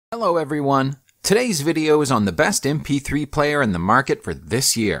Hello everyone! Today's video is on the best MP3 player in the market for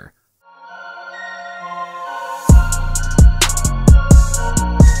this year.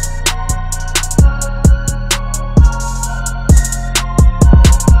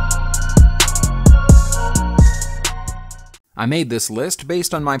 I made this list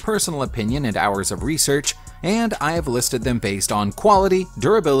based on my personal opinion and hours of research, and I have listed them based on quality,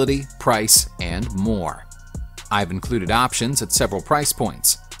 durability, price, and more. I've included options at several price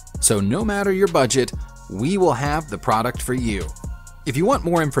points. So no matter your budget, we will have the product for you. If you want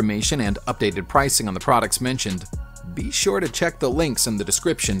more information and updated pricing on the products mentioned, be sure to check the links in the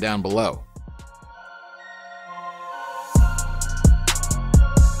description down below.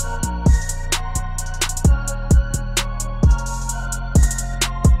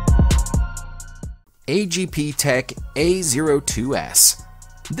 AGPTEK A02S.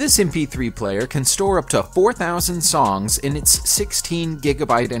 This MP3 player can store up to 4,000 songs in its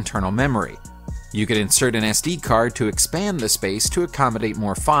 16GB internal memory. You can insert an SD card to expand the space to accommodate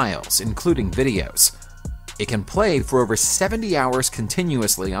more files, including videos. It can play for over 70 hours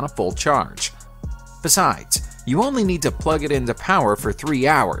continuously on a full charge. Besides, you only need to plug it into power for 3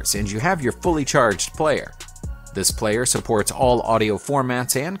 hours and you have your fully charged player. This player supports all audio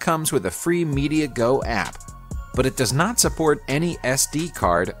formats and comes with a free MediaGo app, but it does not support any SD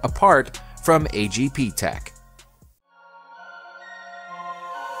card apart from AGPTEK.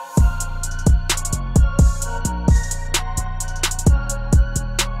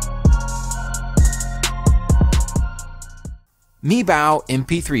 Mibao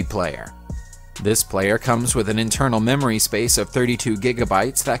MP3 player. This player comes with an internal memory space of 32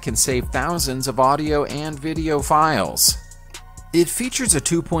 GB that can save thousands of audio and video files. It features a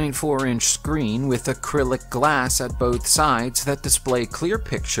 2.4-inch screen with acrylic glass at both sides that display clear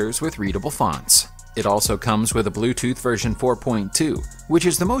pictures with readable fonts. It also comes with a Bluetooth version 4.2, which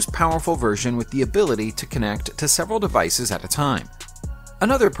is the most powerful version with the ability to connect to several devices at a time.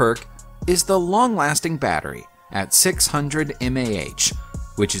 Another perk is the long-lasting battery at 600 mAh,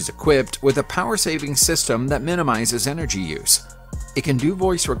 which is equipped with a power-saving system that minimizes energy use. It can do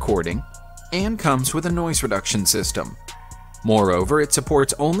voice recording and comes with a noise reduction system. Moreover, it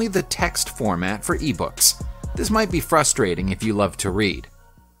supports only the text format for ebooks. This might be frustrating if you love to read.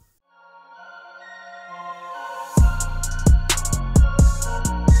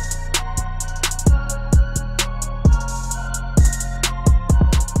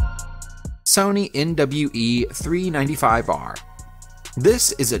 Sony NWE-395R.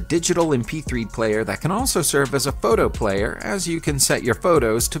 This is a digital MP3 player that can also serve as a photo player, as you can set your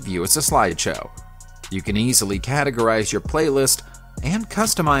photos to view as a slideshow. You can easily categorize your playlist and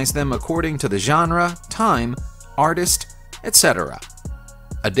customize them according to the genre, time, artist, etc.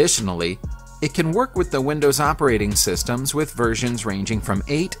 Additionally, it can work with the Windows operating systems with versions ranging from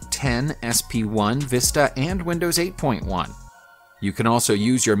 8, 10, SP1, Vista, and Windows 8.1. You can also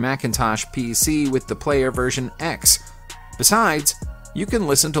use your Macintosh PC with the player version X. Besides, you can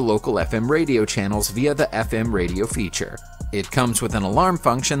listen to local FM radio channels via the FM radio feature. It comes with an alarm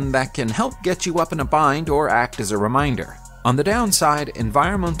function that can help get you up in a bind or act as a reminder. On the downside,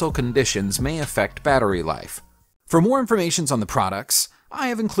 environmental conditions may affect battery life. For more information on the products, I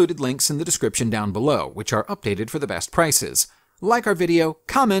have included links in the description down below, which are updated for the best prices. Like our video,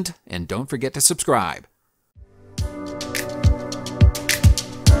 comment, and don't forget to subscribe.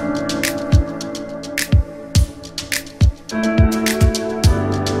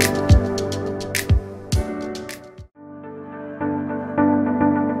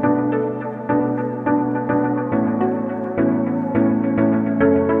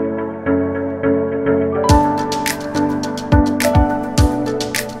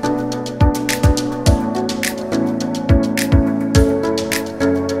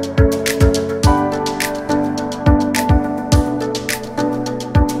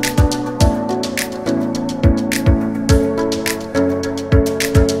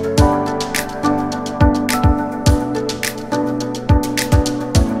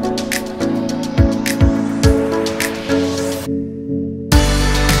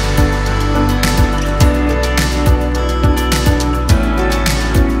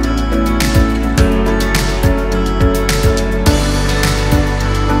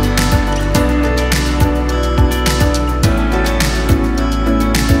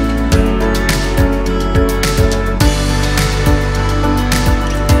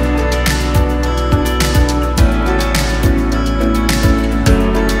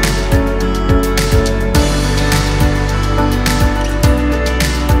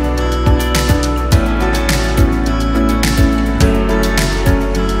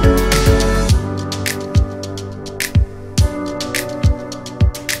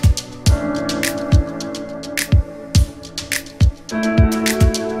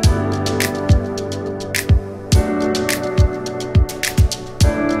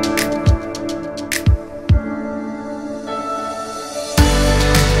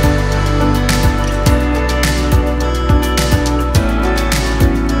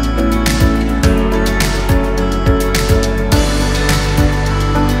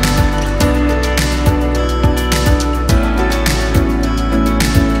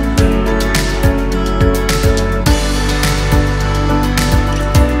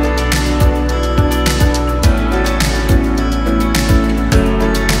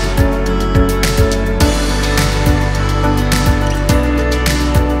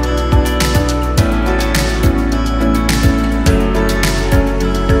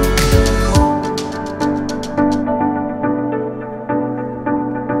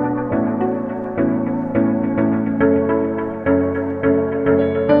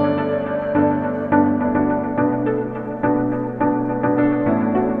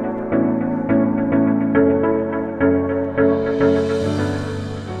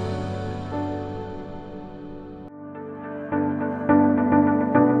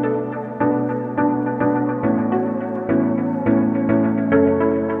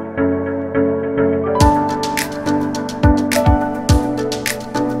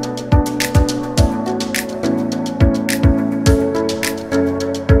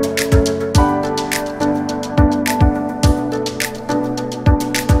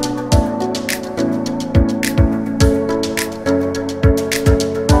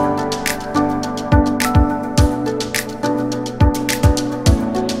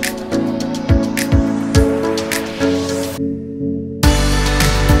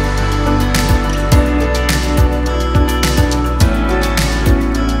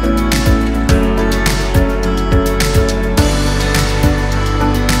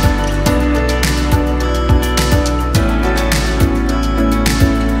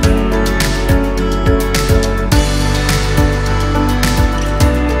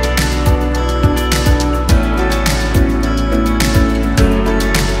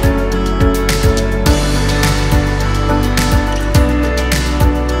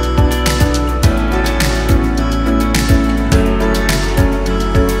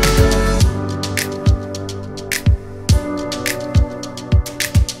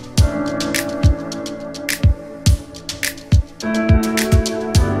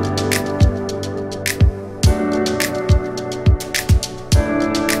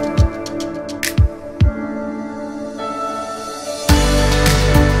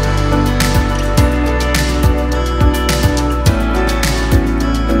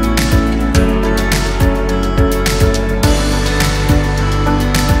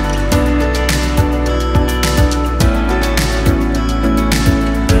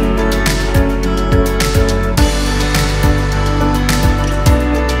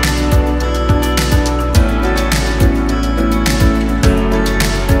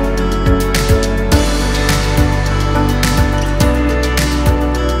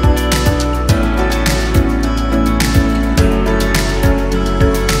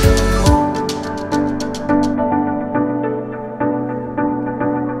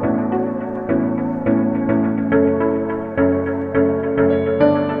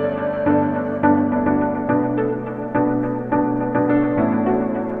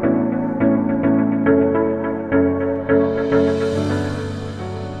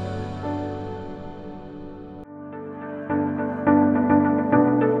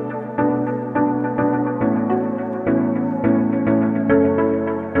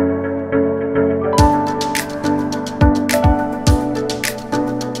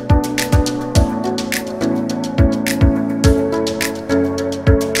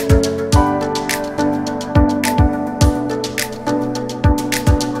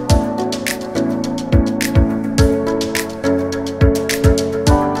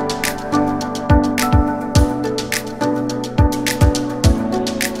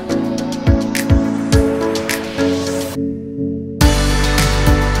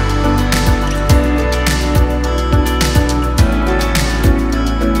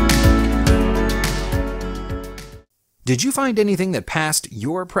 Did you find anything that passed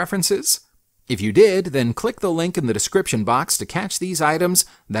your preferences? If you did, then click the link in the description box to catch these items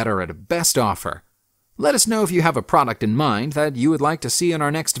that are at a best offer. Let us know if you have a product in mind that you would like to see in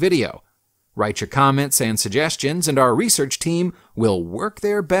our next video. Write your comments and suggestions, and our research team will work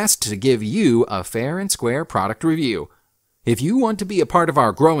their best to give you a fair and square product review. If you want to be a part of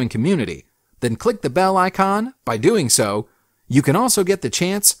our growing community, then click the bell icon. By doing so, you can also get the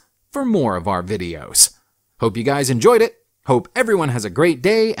chance for more of our videos. Hope you guys enjoyed it. Hope everyone has a great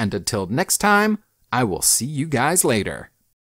day, and until next time, I will see you guys later.